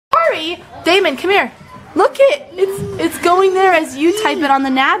hurry. Damon, come here. Look it's going there as you type it on the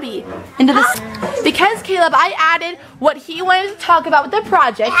Nabi into this. Because Caleb, I added what he wanted to talk about with the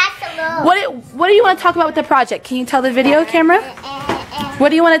project. What do you want to talk about with the project? Can you tell the video camera? What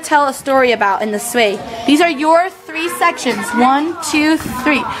do you want to tell a story about in this way? These are your 3 sections. 1, 2,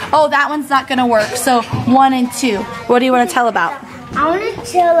 3. Oh, that one's not going to work. So 1 and 2. What do you want to tell about? I want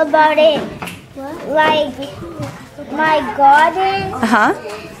to tell about it. Like my garden.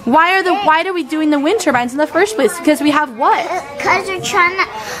 Why are we doing the wind turbines in the first place? Because we have what? Because we're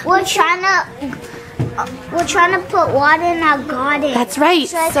trying to put water in our garden. That's right.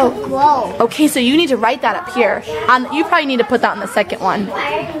 So it can grow. Okay, so you need to write that up here. You probably need to put that on the second one.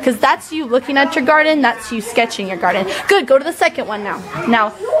 Because that's you looking at your garden, that's you sketching your garden. Good, go to the second one now.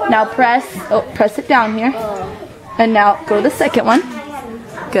 Now press it down here. And now go to the second one.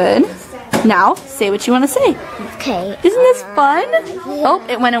 Good. Now, say what you want to say. Okay. Isn't this fun? Oh,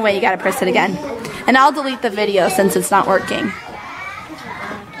 it went away. You gotta press it again. And I'll delete the video since it's not working.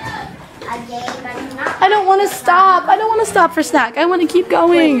 I don't want to stop. I don't want to stop for snack. I want to keep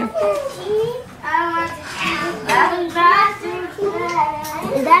going. Is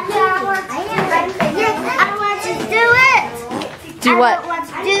that I want to do it. Do what? I want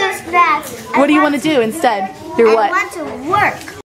to do the snack. What do you want to do instead? What? I want to work.